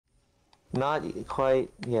Not quite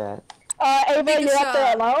yet. Ava, you're up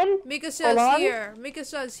there alone? Mikasa's here.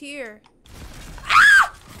 Mikasa's here.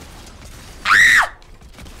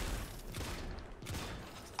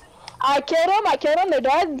 I killed him, they're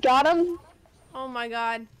dead, got him. Oh my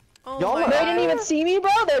god. Oh Y'all my They god. didn't even see me,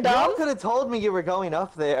 bro, they're dumb. Y'all could have told me you were going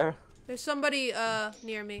up there. There's somebody,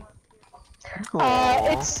 near me.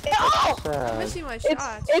 It's, oh! I'm missing my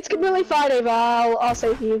shots. It's completely fine, Ava, I'll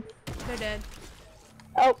save you. They're dead.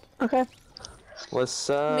 Oh, okay. What's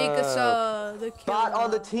up? Mikasa, the killer. Bot on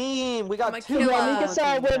the team! We got two killer. bots on the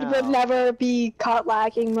Mikasa team would now. never be caught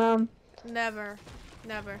lacking, bro. Never.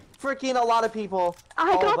 Never. Freaking a lot of people.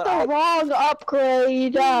 I got the wrong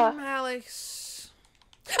upgrade. Alex.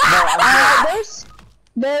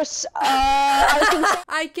 There's, I was gonna say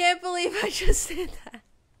I can't believe I just did that.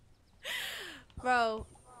 Bro.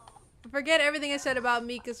 Forget everything I said about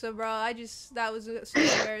Mikasa, bro. that was so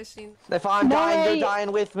embarrassing. If I'm dying, you're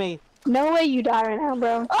dying with me. No way you die right now,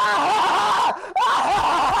 bro.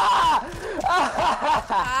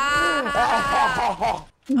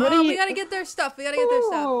 We gotta get their stuff. We gotta get their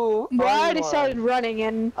stuff. Bro, I already started running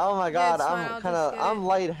and... Oh my god, smile, I'm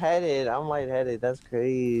lightheaded. I'm lightheaded. That's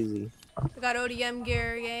crazy. We got ODM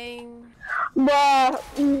gear, gang. Bruh,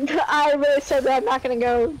 I really said that I'm not gonna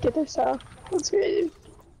go get their stuff. That's crazy.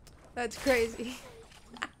 That's crazy.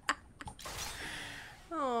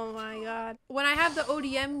 Oh my god. When I have the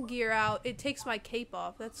ODM gear out, it takes my cape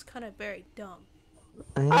off. That's kind of very dumb.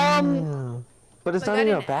 But it's like, not I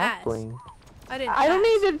even a didn't back ask. bling. I don't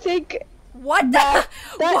even think... What the?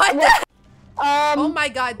 What the? Oh my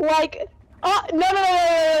god. Like... Oh, no.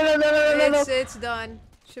 It's done.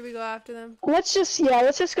 Should we go after them? Let's just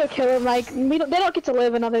go kill them. Like, they don't get to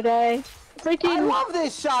live another day. Freaking... I love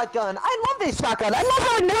this shotgun. I love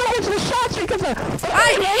how no one hits the shots because of...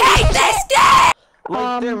 I hate this game!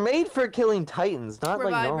 Like, they're made for killing titans, not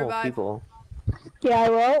like normal people. Yeah, I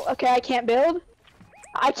will. Okay, I can't build.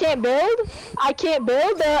 I can't build. Oh my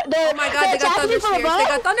god, they got thunder spears. They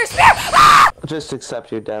got thunder spears! Ah! Just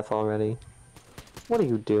accept your death already. What are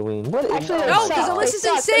you doing? Actually, no, because Alyssa's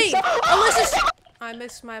insane! Alyssa's... I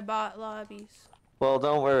miss my bot lobbies. Well,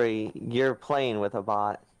 don't worry. You're playing with a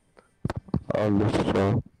bot.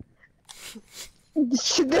 Alyssa.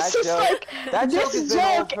 This is like... That this joke has been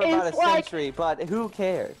old joke for about is a like... century, but who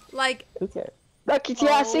cares? Like... Who cares? Look,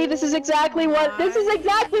 yeah, see, this is exactly what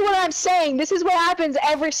I'm saying. This is what happens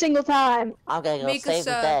every single time. I'm gonna go save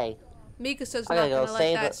the day. Mikasa's not gonna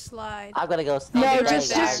let that slide. I'm gonna go save the No, day.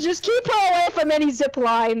 just keep her away from any zip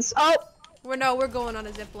lines. Oh! We're going on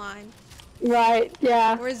a zip line. Right,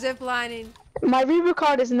 yeah. We're zip lining. My reboot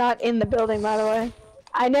card is not in the building, by the way.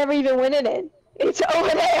 I never even went in it. It's over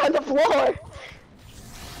there on the floor.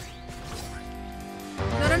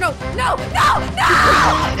 No!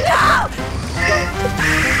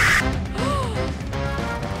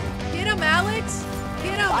 Get him,Alex!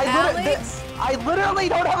 Get him, Alex! I literally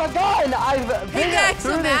don't have a gun! I've been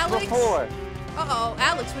through this before. Uh-oh,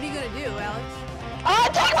 Alex, what are you gonna do, Alex?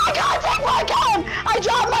 Take my gun!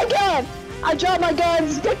 I dropped my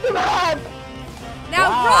guns! Get them out!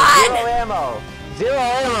 Now run! Zero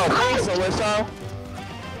ammo! Thanks, Alyssa!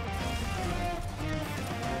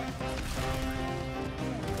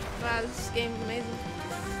 Wow, this game's amazing.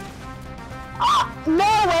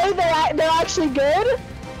 No way, they're actually good?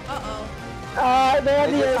 Uh-oh. They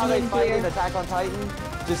have Is this how the they fight in gear. Attack on Titan?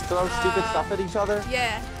 Just throw stupid stuff at each other?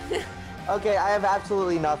 Yeah. Okay, I have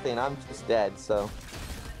absolutely nothing. I'm just dead, so...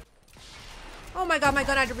 Oh my god, my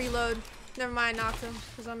gun had to reload. Never mind, knocked him,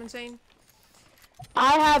 because I'm insane.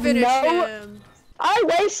 I have Finish him. I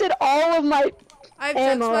wasted all of my I have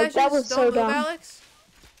ammo. jet splashes. That was Don't so move, dumb. Alex.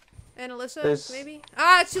 And Alyssa, maybe?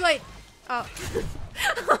 Ah, it's too late. Oh.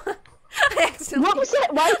 I accidentally... What was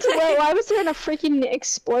that? Why was there a freaking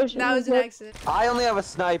explosion? That was an accident. I only have a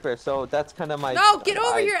sniper, so that's kind of my... No, get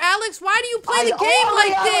over here, Alex! Why do you play the game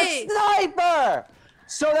like this? I have a sniper!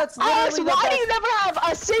 So that's literally Alex, why do you never have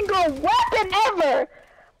a single weapon ever?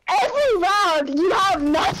 Every round, you have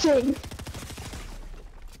nothing.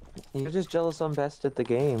 You're just jealous I'm best at the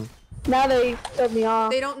game. Now they killed me off.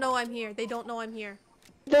 They don't know I'm here. They don't know I'm here.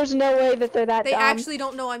 There's no way that they're that They dumb. actually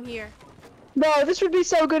don't know I'm here. Bro, this would be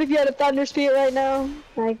so good if you had a thunder spear right now.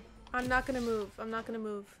 Like, I'm not gonna move. I'm not gonna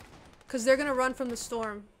move. Because they're gonna run from the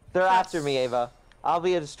storm. They're after me, Ava. I'll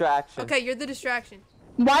be a distraction. Okay, you're the distraction.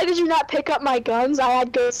 why did you not pick up my guns? I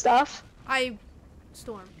had good stuff.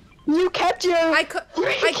 Storm. You kept your... Your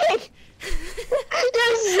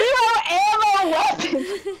zero ammo weapon!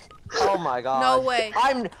 Oh my god. No way.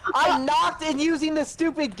 I'm knocked in using the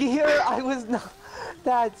stupid gear. I was not...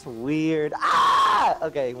 That's weird. Ah!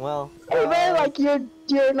 Okay, well. Hey man, like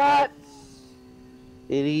you're not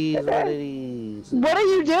It is what it is. What are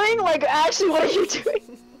you doing? Like, actually, what are you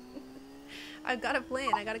doing? I've got a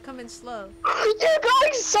plan. I gotta come in slow. You're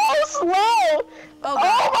going so slow! Oh, God.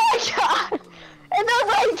 Oh my god! And they're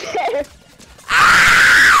right there!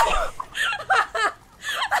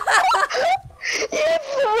 You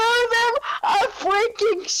threw them a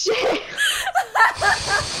freaking shit!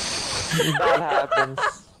 That happens.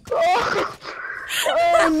 Oh,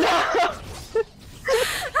 oh no!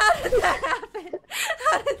 How did that happen?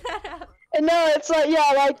 How did that happen? And no, it's like,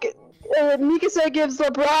 yeah, like, Mikasa gives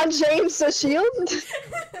LeBron James a shield.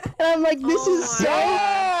 And I'm like, this Oh is so...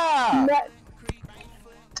 Yeah!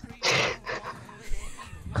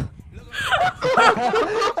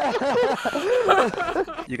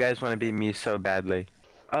 You guys want to beat me so badly.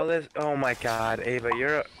 Oh my god, Ava,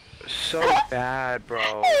 you're so bad, bro.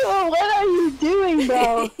 What are you doing,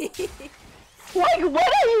 bro? Like, what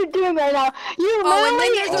are you doing right now? You're Oh, and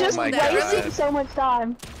then literally there's just Oh my wasting God. so much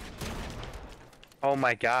time. Oh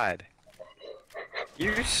my god.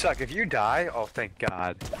 You suck. If you die, oh thank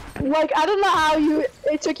god. Like, I don't know how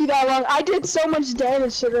it took you that long. I did so much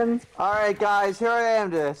damage to them. Alright guys, here I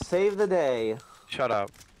am to save the day. Shut up.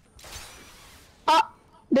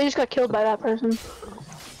 They just got killed by that person.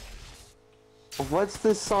 What's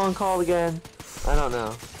this song called again? I don't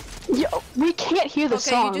know. Yo, we can't hear the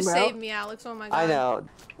Okay, song, you just bro. saved me, Alex. Oh my god. I know.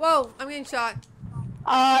 Whoa, I'm getting shot.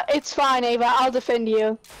 It's fine, Ava. I'll defend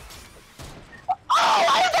you. Oh,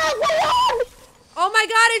 what is that? Oh my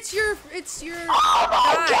god, it's your Oh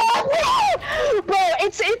my guy. god, no! Bro,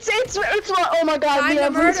 it's, oh my god, Time to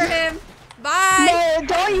Leon, murder please. him. Bye. No,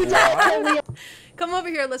 don't you die, Leon. Come over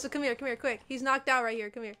here, Alyssa. Come here, quick. He's knocked out right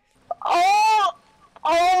here. Come here. Oh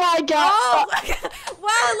my god. Oh my god.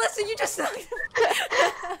 Wow, Alyssa, you just knocked him.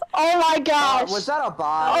 Oh my gosh. Was that a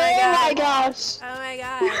bot? Oh my Oh god. my gosh. Oh my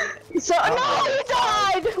god. So, no, he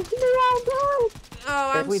died! Leon died!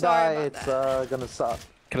 Oh, I'm If we sorry die, about it's that. gonna suck.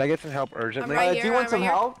 Can I get some help urgently? I'm right Do here, you want I'm some right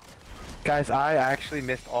here. help? Guys, I actually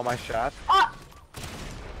missed all my shots.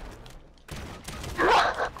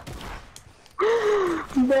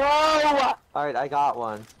 Bro! Alright, I got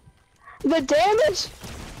one. The damage!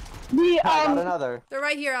 I got another. They're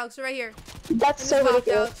right here, Alex. They're right here. That's In so this box,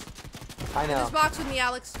 ridiculous. Alex. I In know. this box with me,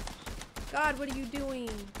 Alex. God, what are you doing?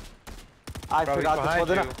 I Bro, he's forgot this behind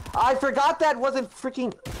wasn't. you. I forgot that wasn't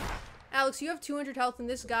freaking. Alex, you have 200 health, and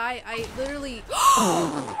this guy, I literally.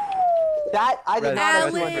 That I did not have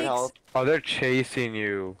 200 Alex! health. Oh, they're chasing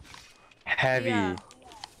you. Heavy. Yeah.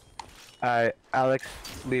 Alright, Alex,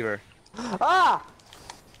 leave her. Ah!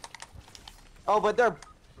 Oh, but they're.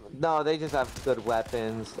 No, they just have good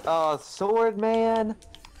weapons. Oh, sword man.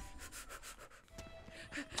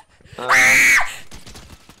 Leah!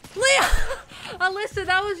 Alyssa,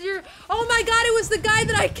 that was your. Oh my god, it was the guy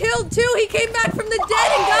that I killed too! He came back from the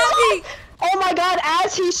dead and got me! Oh my god,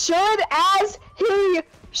 as he should! As he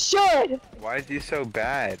should! Why is he so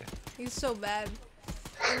bad? He's so bad.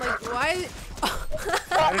 I'm like, why?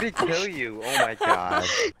 How did he kill you? Oh my god.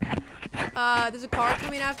 There's a car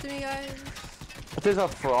coming after me, guys. There's a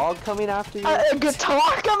frog coming after you. A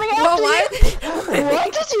guitar coming Whoa, after why? you?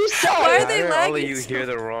 What did you say? Why are How they did all lagging of you so hear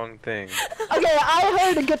the wrong thing? Okay, I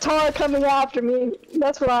heard a guitar coming after me.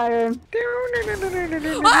 That's what I heard.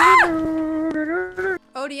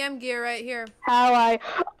 ODM gear right here. How I...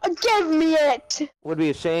 Give me it! Would be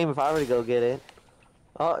a shame if I were to go get it.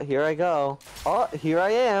 Oh, here I go. Oh, here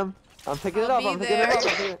I am. I'm picking it I'll up. be I'm picking it there. up. I'm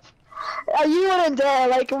picking it. You wouldn't dare,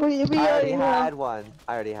 like, we I already you know. had one.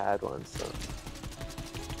 So.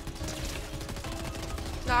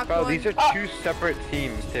 Knock Bro, one. these are two separate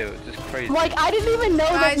teams too. It's just crazy. Like, I didn't even know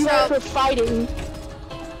that Guys, you help. guys were fighting.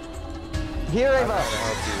 Here I I'm go. gonna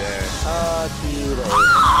help you there.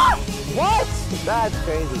 What? That's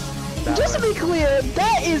crazy. That Just to way. be clear,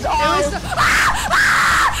 that is all. It was the-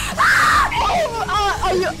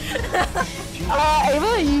 Are you?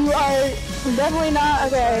 Ava, you are definitely not.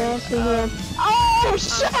 Okay, let's see here. Oh shit!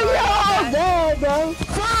 sorry You're about all that. dead, bro.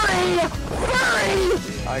 Furry!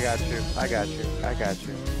 I got you. I got you. I got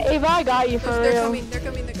you. Ava, I got you for They're real. coming. They're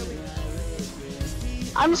coming.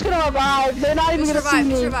 I'm just gonna revive. They're not even You gonna see survived.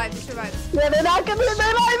 me. You survived. You survived. Yeah, they're not even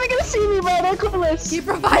gonna see me, bro. They're clueless. Keep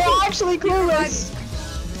reviving. They're actually clueless.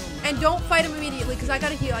 And don't fight him immediately, because I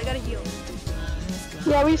gotta heal.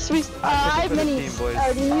 Yeah, I have Took it for the minis. team, boys.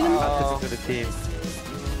 Do you need them? I took it for the team.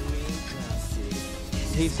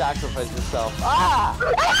 He sacrificed himself. Ah!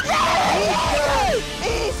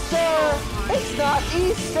 Easter! It's not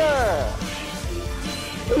Easter!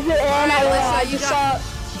 Is it Anne? Alright, I don't know. Alyssa, I you just got- saw.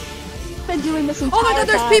 Been doing this entire Oh my god,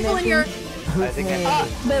 there's time, people in and- here. I think I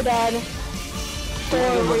They're dead.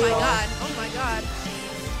 They're Oh my real. god. Oh my god.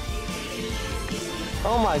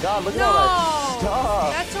 Oh my god, look at all that Duh.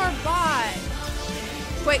 That's our bot.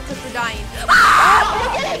 Quick, because we're dying.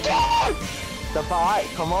 The bot.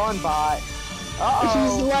 Come on, bot. He's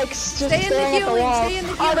Uh-oh. like just Stay in the staring at healing, wall. stay in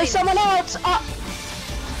the Oh, healing. there's someone else.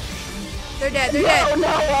 They're dead, they're No, dead. no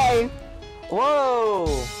way.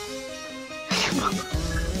 Whoa.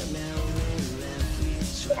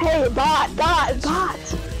 Hey, bot.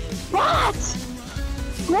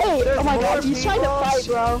 Wait, oh my god, he's trying to fight,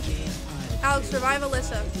 bro. Alex, revive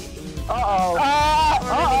Alyssa. Uh-oh. Or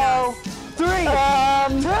maybe Uh-oh. 3,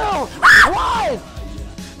 2, 1.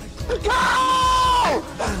 Go!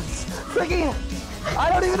 Freaking... I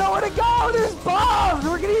don't even know where to go! There's bombs!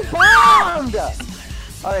 We're getting bombed!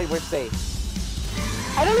 Alright, we're safe.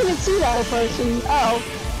 I don't even see that person. Oh.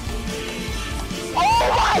 Oh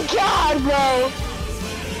my god, bro!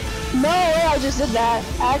 No way I just did that,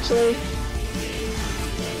 actually.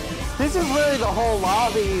 This is really the whole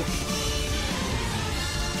lobby.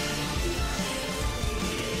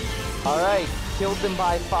 Alright, killed them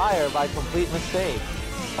by fire by complete mistake.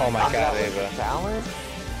 Oh my god, That was a Ava. challenge?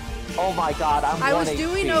 Oh my god, I'm I 1 was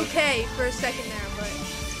doing HP. okay for a second there, but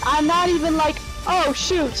I'm not even like, oh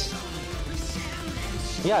shoot.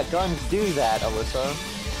 Yeah, guns do that, Alyssa.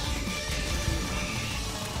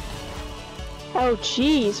 Oh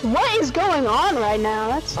jeez, what is going on right now?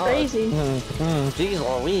 That's crazy. Jeez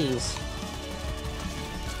Louise.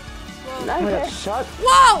 whoa. Okay. Shut.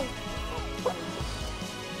 Whoa!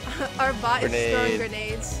 Our bot is Grenade. throwing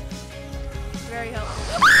grenades. Very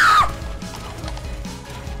helpful.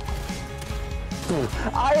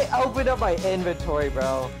 I opened up my inventory,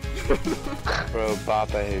 bro. Bro, bot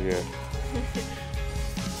behavior.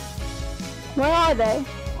 Where are they?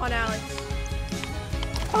 On Alex.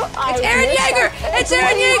 Oh, It's Aaron Yeager! It's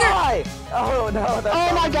Aaron Yeager! Levi! Oh no, that's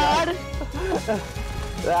Oh not my Levi. god.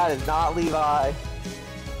 That is not Levi.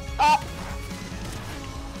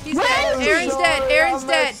 He's dead. Aaron's dead. Aaron's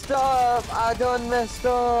dead. Messed up. I done messed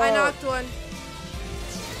up. I knocked one.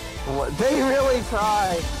 What? They really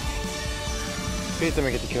tried. Please let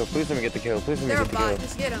me get the kill. Please let me get the kill. Please let me They're a get the bot. kill.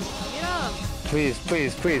 Just get him. Get him. Please,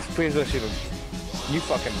 please, please, please don't shoot him. You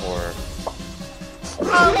fucking whore.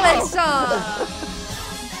 Alyssa!